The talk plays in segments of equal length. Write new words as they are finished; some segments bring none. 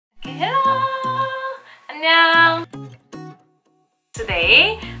안녕.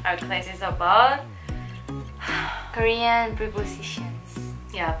 Today our class is about Korean prepositions.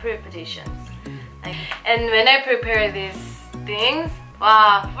 yeah, prepositions. And when I prepare these things,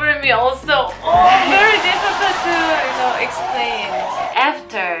 wow, for me also very difficult to explain.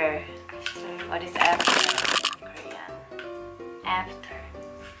 After. What is after? Korean. After.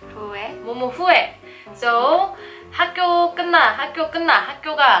 후에. 뭐뭐 후에. So 학교가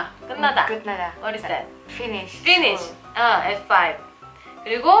끝나다. 끝나다. What is that? Finish. Finish. At 5.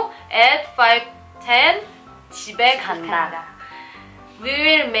 그리고 at 5:10 집에 간다. We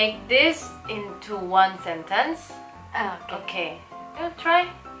will make this into one sentence. Okay. Okay. Try.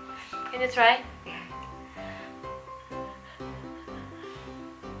 Can you try?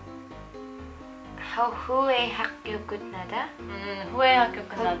 후에 학교 끝나다. 후에 학교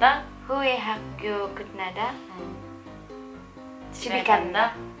끝나다. 후에 학교 끝나다. 집에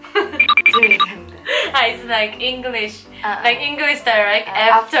간다. 집에 간다. It's like English. Like English style, right?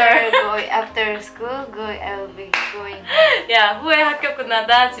 After school, I'll be going. Yeah, 후에 학교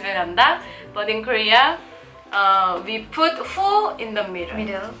끝나다 집에 간다. But in Korea, we put 후 in the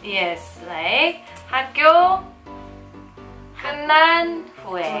middle. Yes, like 학교 끝난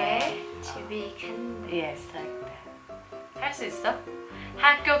후에 집에 간다. Yes, like that. 할 수 있어?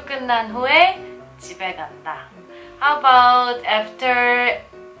 학교 끝난 후에 집에 간다. How about after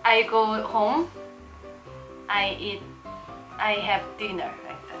I go home, I have dinner,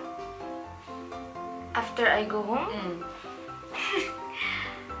 like that. After I go home,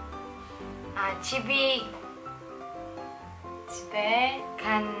 집에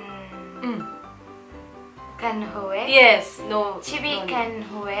간 후에. Yes, no. 집에 no, 간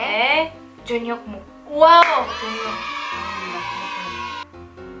후에 저녁 먹. Wow.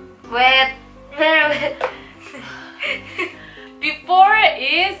 Wet. Very wet. Before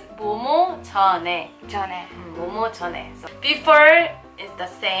is 뭐뭐 전에. 뭐뭐 전에. So before is the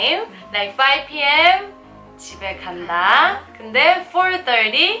same. Like 5 p.m. 집에 간다. 근데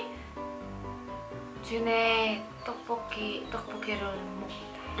 4:30 전에 떡볶이를 먹다.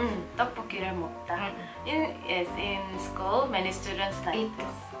 떡볶이를 먹다. In school, many students like Eat.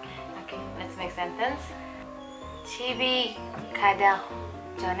 this. Okay. Let's make sentence. 집에 가다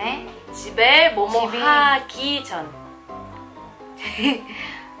전에 집에 뭐뭐 집이- 하기 전.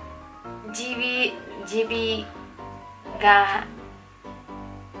 집이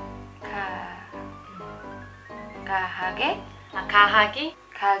가게 가하기?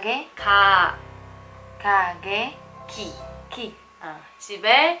 가게 기.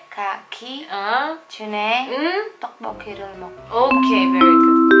 집에 가기 어. 전에 떡볶이를 먹. Okay, very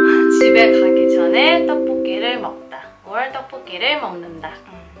good. 집에 가기 전에 떡볶이를 먹다. or 떡볶이를 먹는다.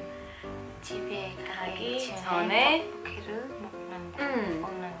 집에 가기 가기 전에 전에 떡볶이를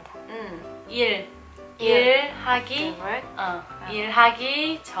먹는다. 일하기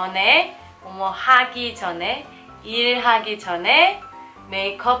일하기 전에 뭐뭐 하기 전에 일하기 전에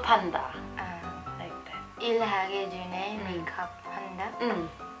메이크업 한다. Like that. 일하기 전에 메이크업 한다.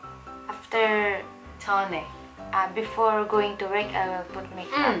 After 전에. before going to work, I will put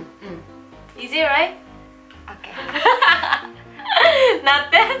makeup. Easy, right? Okay.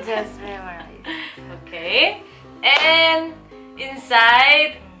 Not that? Just memorize. Okay. And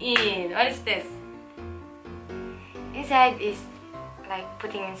inside, in. What is this? Inside is like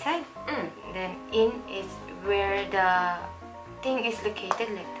putting inside. Then in is where the thing is located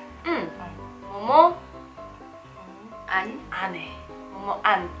like that. 뭐뭐 안 안에. 뭐뭐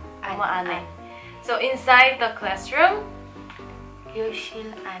뭐뭐 안에. So inside the classroom.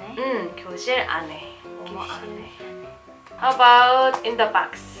 교실 안에. 교실 안에. 뭐뭐 교실 안에. 안에. How about in the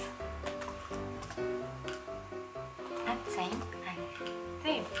box? Not same. 안에.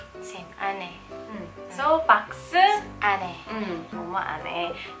 Same. Same. 안에. So box 안에. 뭐뭐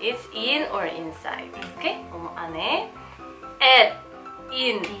안에 is in or inside. Okay? 뭐뭐 안에. At,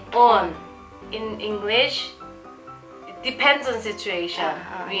 in, on. In English, it depends on situation.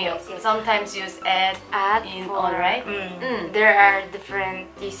 We yes. sometimes use at, in, for, on, right? There are different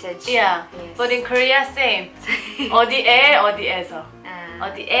usage. Yeah. Yes. But in Korea, same. 어디에, 어디에서.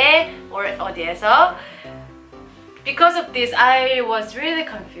 어디에 or 어디에서. Because of this, I was really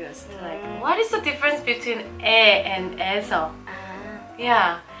confused. Like, what is the difference between 에 and 에서?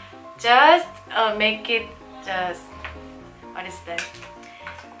 Yeah, just make it just, what is that?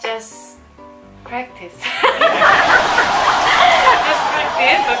 Just practice. Just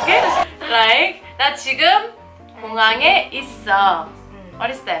practice, okay? Like, 나 지금 공항에 있어.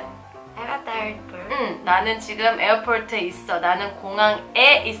 What is that? I'm a tired bird. 나는 지금 에어포트에 있어. 나는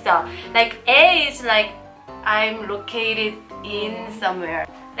공항에 있어. Like, 에 is like I'm located in somewhere.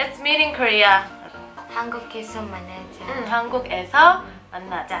 Let's meet in Korea. 한국에서 만나자. 한국에서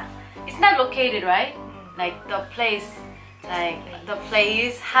만나자. It's not located, right? Like the place, like the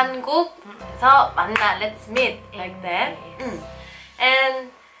place 한국에서 만나. Let's meet, like that.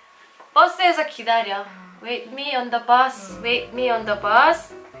 And 버스에서 기다려. Wait me on the bus. Wait me on the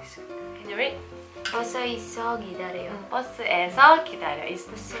bus. Can you read? 버스에서 기다려. 버스에서 기다려. It's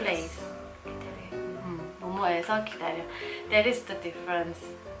the place. 기다려. 뭐뭐에서 기다려. That is the difference,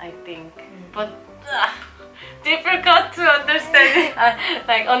 I think. But difficult to understand.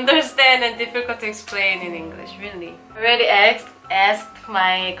 Like understand and difficult to explain in English. Really. I already asked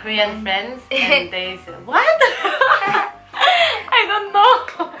my Korean friends, and they said, "What? I don't know."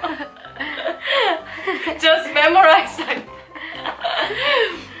 Just memorize it.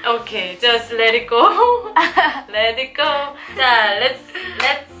 Okay, just let it go. Let it go. 자, let's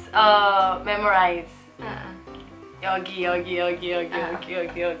memorize. 여기.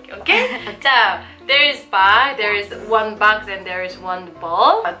 Okay? 자, there is one box and there is one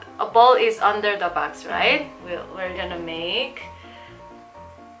ball. A ball is under the box, right? We're gonna make.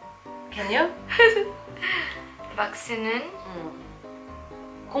 Can you? 박스는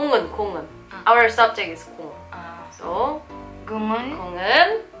공은. Our subject is 공. So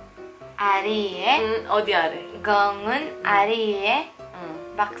공은 아래에 어디 아래? 공은 아래에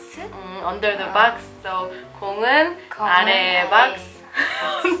박스 under the box. So 공은 아래 box.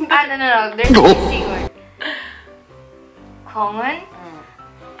 no. There's a missing word. 공은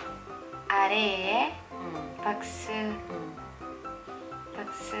아래에 박스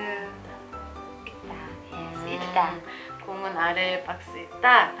있다. Yes, 있다. 공은 아래 박스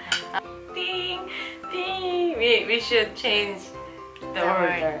있다. Ding. We should change the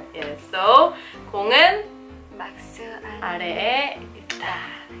order. Yes. So 공은 박스 아래에 있다.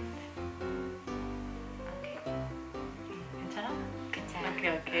 괜찮아?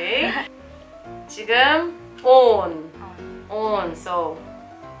 오케이. 지금 on. So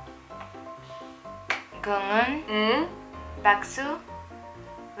공은 박스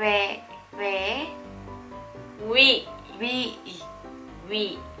위에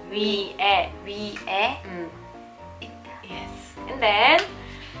있다. Yes. And then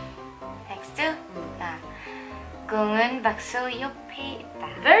next. 공은 박스 옆에 있다.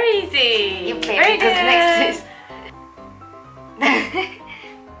 very easy. 옆에 Very because good. next is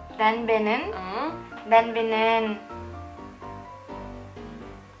담배는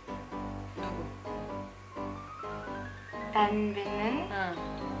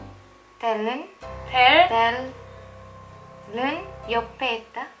텔은 옆에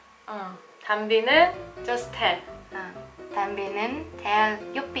있다. 담비는 just tell. 담배는 텔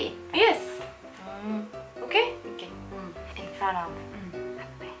옆에 있다. Yes. Okay? In front of.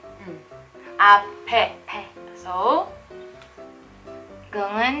 앞에. 앞에. So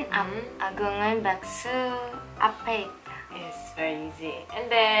공은 박스 앞에 있다. yes, very easy. And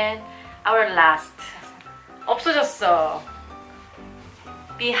then our last. 없어졌어.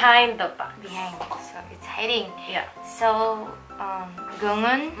 Behind the box. Behind. So it's hiding. Yeah. So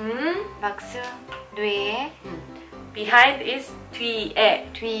공은 박스 뒤에. Behind is 뒤에.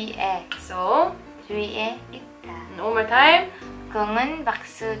 So 뒤에 있다. one more time. 공은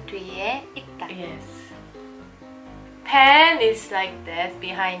박스 뒤에 있다. Yes. Pen is like that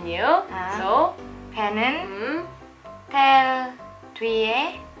behind you. So 펜은 텔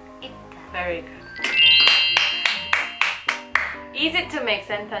뒤에 있다. very good. Easy to make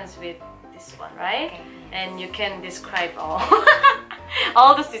sentence with this one, right? Okay, yes. And you can describe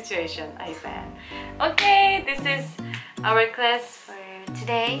all the situation, I bet. Okay, this is our class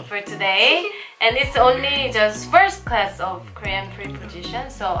For today. And it's only just first class of Korean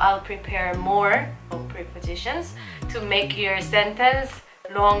prepositions, so I'll prepare more of prepositions to make your sentence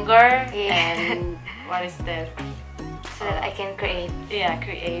longer. Yeah. And what is that? So that I can create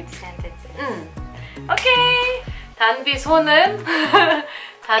sentences. Okay. 단비 손은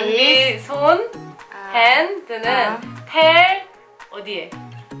단비 손 hand는 텔 어디에?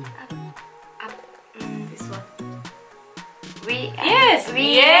 This one. Yes,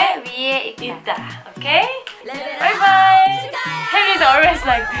 위에 있다. Okay? Bye bye. Tel is always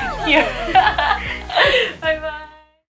like here. Bye bye.